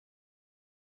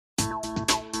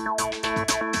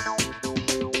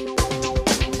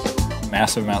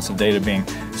massive amounts of data being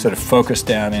sort of focused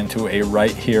down into a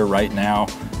right here, right now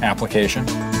application.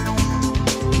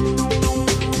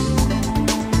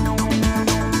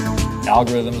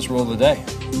 Algorithms rule the day.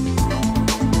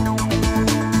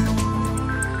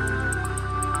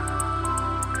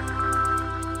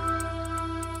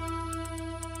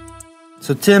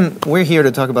 So Tim, we're here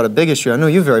to talk about a big issue I know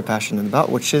you're very passionate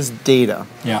about, which is data.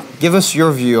 Yeah. Give us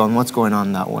your view on what's going on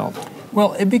in that world.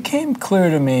 Well, it became clear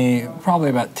to me probably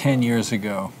about 10 years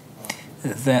ago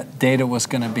that data was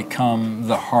going to become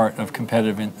the heart of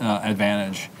competitive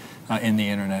advantage in the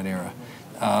internet era.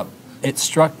 It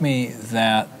struck me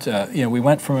that we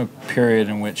went from a period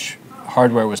in which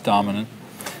hardware was dominant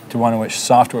to one in which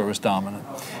software was dominant.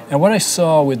 And what I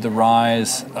saw with the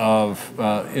rise of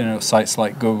sites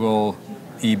like Google,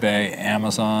 eBay,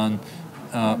 Amazon,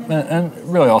 and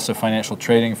really also financial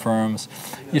trading firms,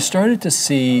 you started to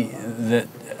see that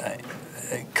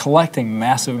collecting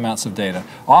massive amounts of data,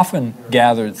 often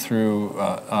gathered through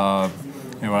what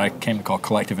I came to call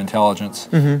collective intelligence,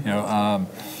 and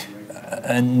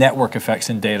network effects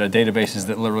in data, databases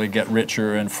that literally get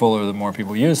richer and fuller the more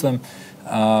people use them.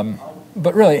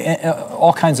 But really,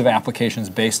 all kinds of applications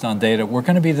based on data were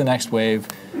going to be the next wave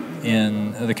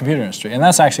in the computer industry. And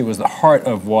that's actually was the heart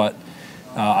of what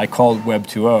I called Web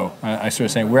 2.0. I sort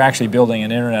of saying we're actually building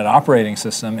an internet operating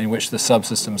system in which the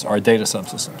subsystems are data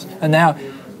subsystems. And now,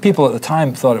 people at the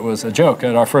time thought it was a joke.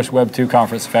 At our first Web 2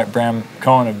 conference, in fact, Bram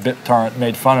Cohen of BitTorrent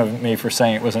made fun of me for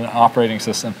saying it was an operating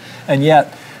system. And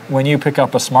yet, when you pick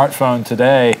up a smartphone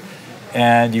today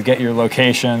and you get your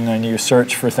location and you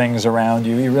search for things around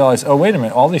you, you realize, oh, wait a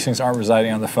minute, all these things aren't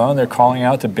residing on the phone. They're calling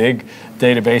out to big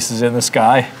databases in the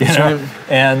sky,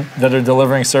 and that are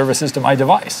delivering services to my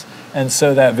device. And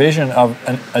so that vision of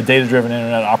a data-driven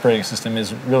internet operating system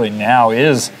is really now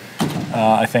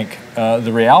I think,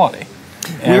 the reality.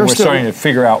 And we're starting to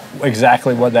figure out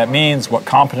exactly what that means, what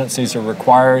competencies are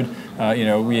required.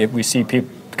 We see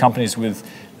companies with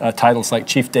titles like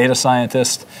chief data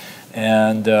scientist,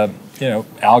 and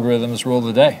algorithms rule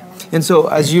the day. And so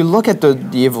as you look at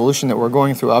the evolution that we're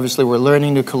going through, obviously we're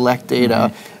learning to collect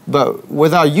data, but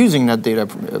without using that data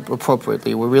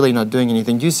appropriately, we're really not doing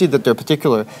anything. Do you see that there are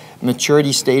particular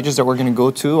maturity stages that we're going to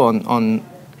go to on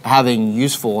having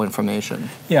useful information?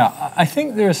 Yeah, I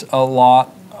think there's a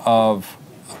lot of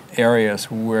areas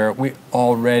where we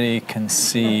already can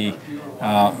see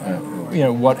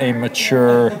what a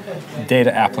mature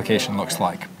data application looks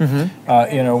like.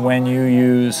 When you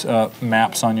use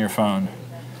maps on your phone,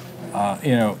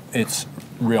 it's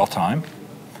real time,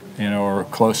 or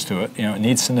close to it. It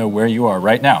needs to know where you are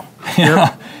right now.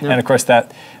 And of course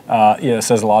that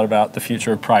says a lot about the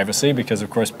future of privacy, because of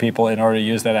course people, in order to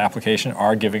use that application,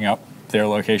 are giving up their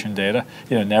location data.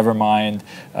 Never mind,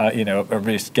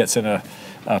 everybody gets in a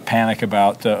panic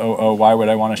about, why would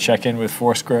I want to check in with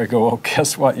Foursquare? I go, well,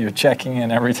 guess what? You're checking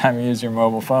in every time you use your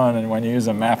mobile phone, and when you use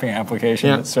a mapping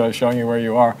application, it's sort of showing you where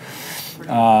you are.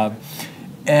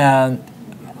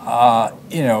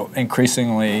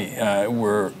 Increasingly,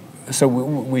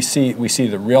 we see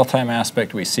the real-time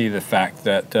aspect. We see the fact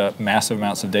that massive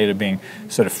amounts of data being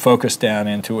sort of focused down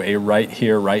into a right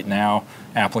here, right now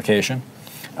application.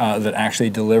 That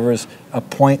actually delivers a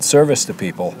point service to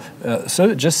people. So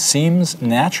it just seems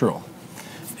natural.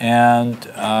 And,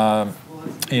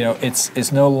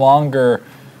 it's no longer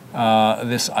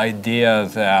this idea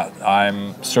that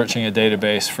I'm searching a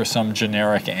database for some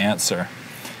generic answer.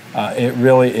 It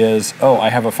really is, I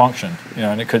have a function,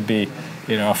 and it could be,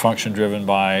 a function driven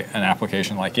by an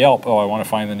application like Yelp. I want to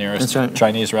find the nearest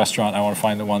Chinese restaurant. I want to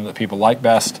find the one that people like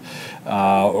best.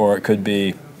 Or it could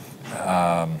be,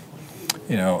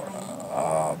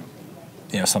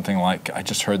 something like, I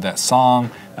just heard that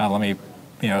song, let me,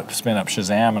 spin up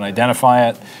Shazam and identify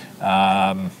it.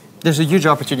 There's a huge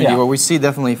opportunity. What we see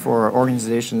definitely for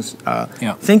organizations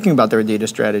thinking about their data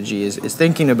strategy is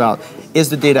thinking about, is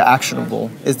the data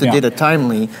actionable? Is the data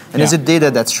timely? And is it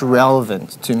data that's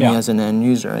relevant to me as an end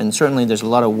user? And certainly there's a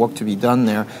lot of work to be done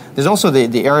there. There's also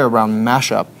the area around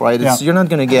mashup, right? You're not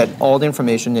going to get all the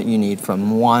information that you need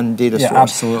from one data source.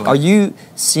 Absolutely. Are you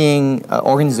seeing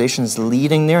organizations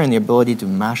leading there in the ability to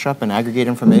mash up and aggregate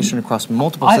information across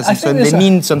multiple systems so they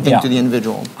mean something to the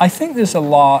individual? I think there's a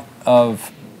lot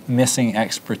of missing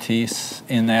expertise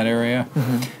in that area.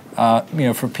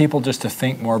 For people just to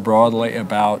think more broadly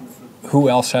about who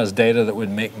else has data that would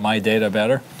make my data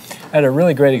better. I had a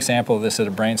really great example of this at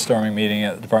a brainstorming meeting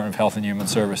at the Department of Health and Human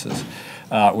Services,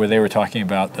 where they were talking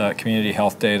about community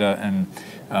health data, and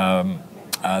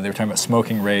they were talking about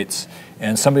smoking rates,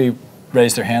 and somebody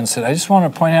raised their hand and said, I just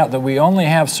want to point out that we only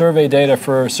have survey data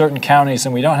for certain counties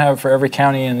and we don't have it for every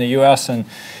county in the U.S. and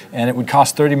it would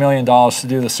cost $30 million to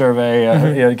do the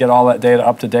survey, get all that data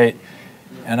up to date.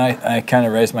 And I kind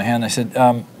of raised my hand. I said,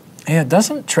 yeah,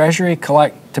 doesn't Treasury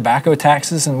collect tobacco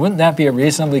taxes, and wouldn't that be a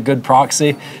reasonably good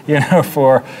proxy,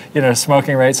 for,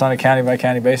 smoking rates on a county by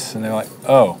county basis? And they're like,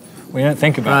 oh, we didn't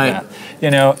think about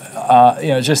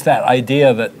that. Just that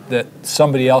idea that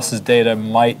somebody else's data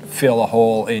might fill a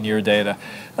hole in your data,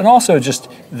 and also just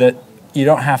that you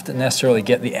don't have to necessarily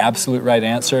get the absolute right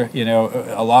answer.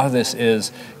 A lot of this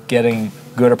is getting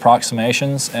good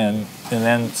approximations and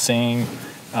then seeing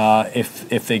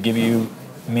if they give you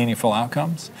meaningful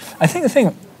outcomes. I think the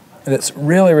thing that's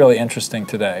really, really interesting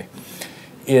today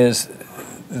is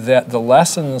that the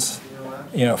lessons,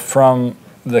 from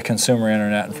the consumer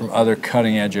internet and from other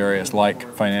cutting edge areas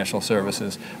like financial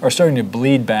services are starting to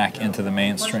bleed back into the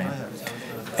mainstream.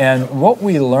 And what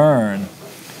we learn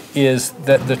is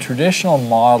that the traditional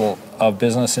model of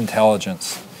business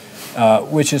intelligence,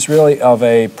 which is really of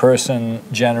a person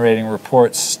generating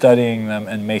reports, studying them,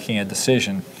 and making a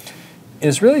decision,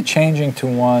 is really changing to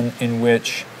one in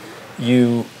which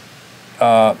you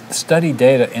study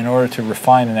data in order to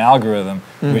refine an algorithm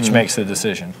which makes a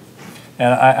decision.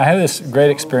 And I had this great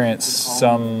experience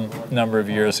some number of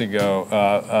years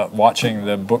ago watching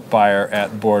the book buyer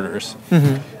at Borders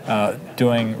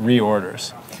doing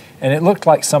reorders. And it looked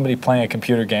like somebody playing a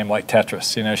computer game like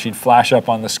Tetris. She'd flash up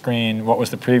on the screen what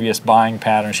was the previous buying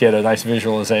pattern. She had a nice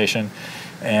visualization.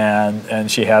 And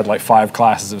she had like 5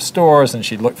 classes of stores, and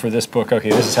she'd look for this book.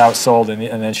 Okay, this is how it's sold, and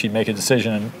then she'd make a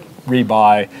decision and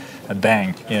rebuy, and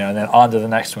bang, and then on to the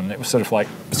next one. It was sort of like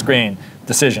screen,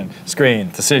 decision,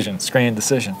 screen, decision, screen,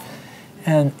 decision.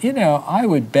 And I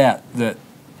would bet that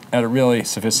at a really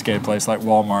sophisticated place like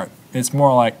Walmart, it's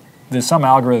more like there's some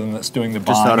algorithm that's doing the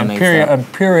buying,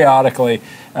 and periodically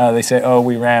they say, oh,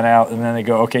 we ran out, and then they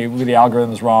go, okay, well, the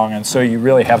algorithm's wrong, and so you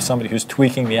really have somebody who's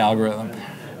tweaking the algorithm.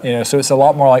 So it's a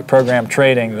lot more like program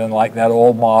trading than like that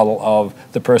old model of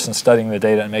the person studying the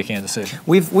data and making a decision.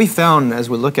 We found,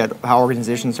 as we look at how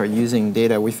organizations are using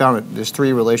data, we found that there's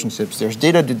 3 relationships. There's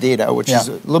data to data, which is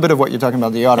a little bit of what you're talking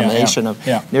about, the automation of.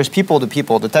 There's people to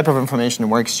people, the type of information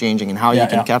we're exchanging and how you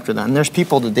can capture that. And there's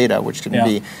people to data, which can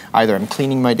be either I'm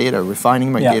cleaning my data,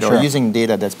 refining my data, or using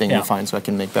data that's being refined so I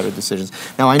can make better decisions.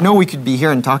 Now, I know we could be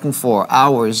here and talking for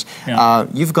hours.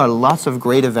 You've got lots of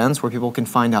great events where people can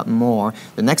find out more.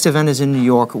 The next event is in New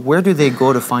York. Where do they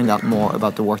go to find out more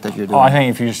about the work that you're doing? I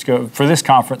think if you just go for this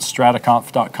conference,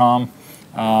 strataconf.com.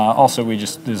 Also,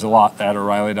 there's a lot at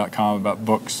O'Reilly.com about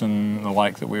books and the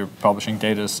like that we're publishing.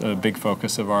 Data is a big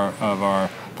focus of our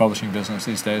publishing business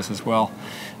these days as well.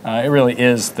 It really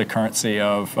is the currency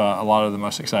of a lot of the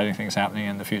most exciting things happening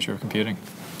in the future of computing.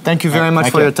 Thank you very much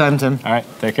for your time, Tim. All right,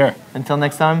 take care. Until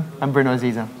next time, I'm Bruno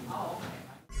Aziza.